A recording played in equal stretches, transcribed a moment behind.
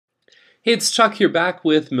Hey, it's Chuck here back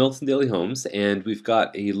with Milton Daily Homes, and we've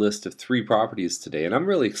got a list of three properties today, and I'm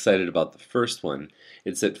really excited about the first one.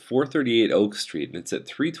 It's at 438 Oak Street, and it's at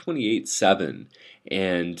 328.7.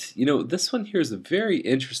 And this one here is a very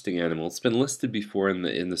interesting animal. It's been listed before in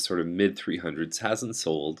the sort of mid 300s, hasn't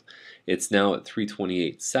sold. It's now at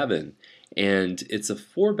 328.7, and it's a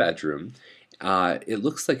four-bedroom. It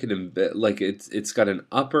looks like it's got an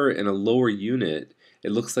upper and a lower unit.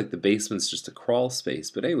 It looks like the basement's just a crawl space.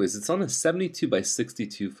 But anyways, it's on a 72 by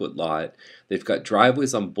 62 foot lot. They've got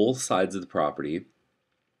driveways on both sides of the property.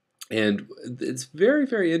 And it's very,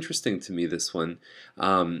 very interesting to me, this one.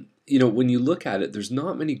 When you look at it, there's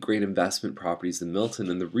not many great investment properties in Milton.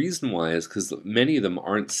 And the reason why is because many of them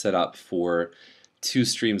aren't set up for two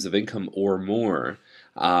streams of income or more,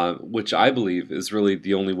 which I believe is really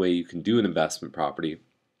the only way you can do an investment property.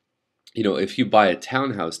 If you buy a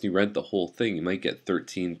townhouse and you rent the whole thing, you might get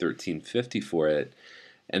 $1350 for it,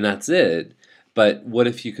 and that's it. But what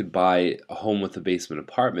if you could buy a home with a basement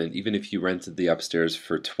apartment, even if you rented the upstairs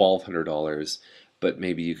for $1,200, but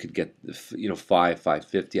maybe you could get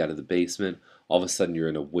 $550 out of the basement? All of a sudden, you're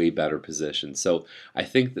in a way better position. So I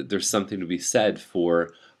think that there's something to be said for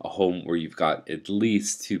a home where you've got at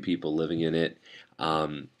least two people living in it.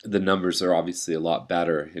 The numbers are obviously a lot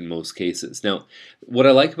better in most cases. Now, what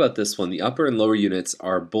I like about this one, the upper and lower units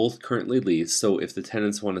are both currently leased, so if the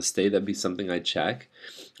tenants want to stay, that'd be something I'd check.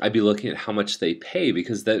 I'd be looking at how much they pay,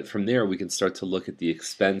 because from there we can start to look at the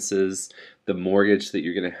expenses, the mortgage that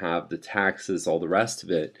you're going to have, the taxes, all the rest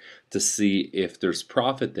of it, to see if there's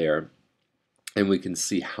profit there. And we can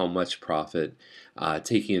see how much profit,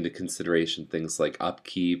 taking into consideration things like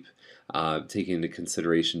upkeep, taking into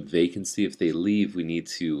consideration vacancy. If they leave, we need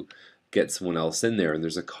to get someone else in there, and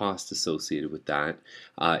there's a cost associated with that.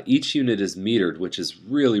 Each unit is metered, which is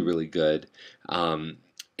really, really good. And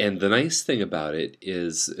the nice thing about it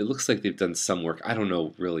is it looks like they've done some work. I don't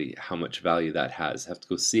know really how much value that has. I have to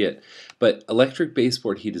go see it. But electric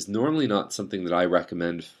baseboard heat is normally not something that I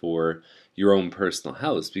recommend for your own personal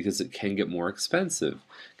house, because it can get more expensive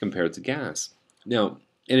compared to gas. Now,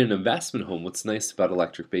 in an investment home, what's nice about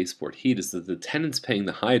electric baseboard heat is that the tenant's paying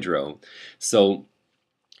the hydro, so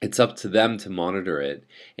it's up to them to monitor it.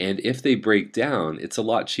 And if they break down, it's a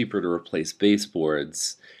lot cheaper to replace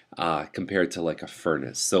baseboards compared to like a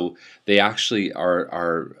furnace. So they actually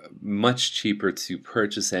are much cheaper to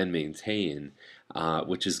purchase and maintain,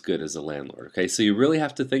 which is good as a landlord. Okay, so you really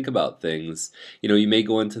have to think about things. You may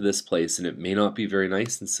go into this place and it may not be very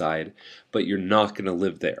nice inside, but you're not going to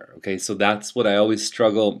live there. Okay, so that's what I always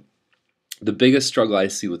struggle. The biggest struggle I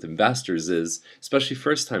see with investors is, especially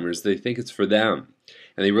first timers, they think it's for them.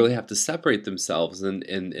 And they really have to separate themselves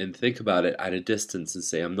and think about it at a distance and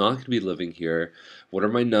say, I'm not going to be living here. What are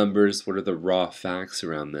my numbers? What are the raw facts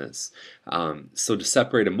around this? So to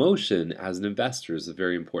separate emotion as an investor is a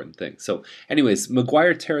very important thing. So anyways,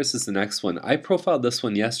 McGuire Terrace is the next one. I profiled this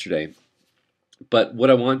one yesterday. But what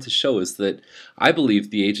I want to show is that I believe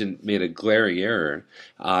the agent made a glaring error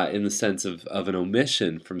in the sense of an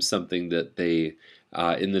omission from something that they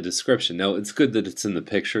in the description. Now, it's good that it's in the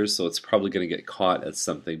picture, so it's probably going to get caught as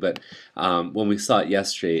something. But when we saw it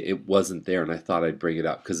yesterday, it wasn't there, and I thought I'd bring it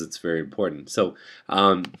up because it's very important. So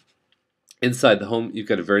inside the home, you've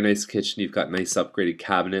got a very nice kitchen. You've got nice upgraded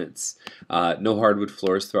cabinets. No hardwood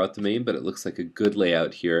floors throughout the main, but it looks like a good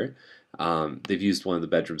layout here. They've used one of the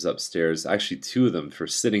bedrooms upstairs, actually two of them, for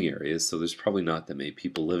sitting areas, so there's probably not that many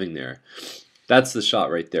people living there. That's the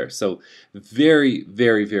shot right there. So very,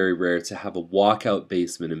 very, very rare to have a walkout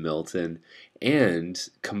basement in Milton, and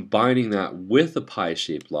combining that with a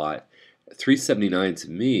pie-shaped lot, 379 to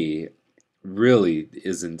me really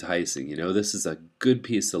is enticing. This is a good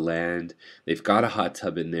piece of land. They've got a hot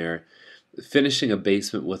tub in there. Finishing a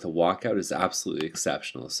basement with a walkout is absolutely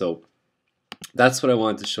exceptional. So that's what I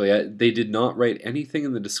wanted to show you. They did not write anything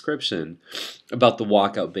in the description about the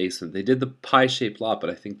walkout basement. They did the pie-shaped lot,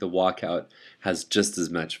 but I think the walkout has just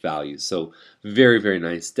as much value. So very, very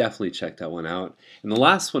nice. Definitely check that one out. And the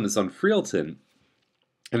last one is on Charlton,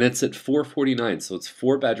 and it's at 449. So it's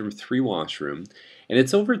 4-bedroom, 3-washroom, and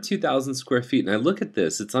it's over 2,000 square feet. And I look at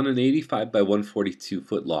this, it's on an 85 by 142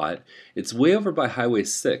 foot lot. It's way over by Highway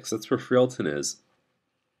 6. That's where Charlton is.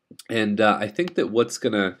 And I think that what's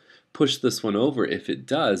going to push this one over, if it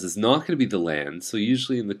does, is not going to be the land. So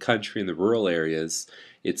usually in the country, in the rural areas,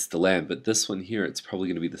 it's the land. But this one here, it's probably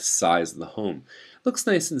going to be the size of the home. Looks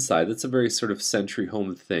nice inside. That's a very sort of century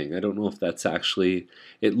home thing. I don't know if that's actually,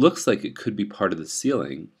 it looks like it could be part of the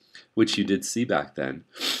ceiling, which you did see back then.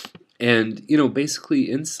 And, basically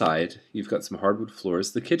inside, you've got some hardwood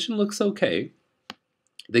floors. The kitchen looks okay.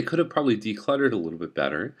 They could have probably decluttered a little bit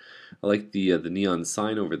better. I like the neon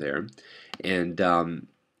sign over there, and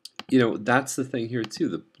that's the thing here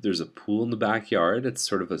too. There's a pool in the backyard. It's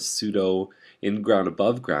sort of a pseudo in-ground,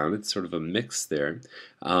 above ground. It's sort of a mix there.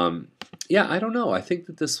 Yeah, I don't know. I think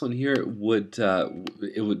that this one here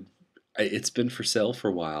it's been for sale for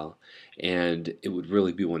a while, and it would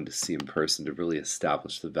really be one to see in person to really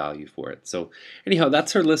establish the value for it. So anyhow,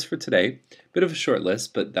 that's our list for today. Bit of a short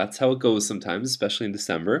list, but that's how it goes sometimes, especially in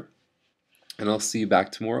December. And I'll see you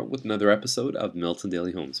back tomorrow with another episode of Milton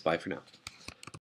Daily Homes. Bye for now.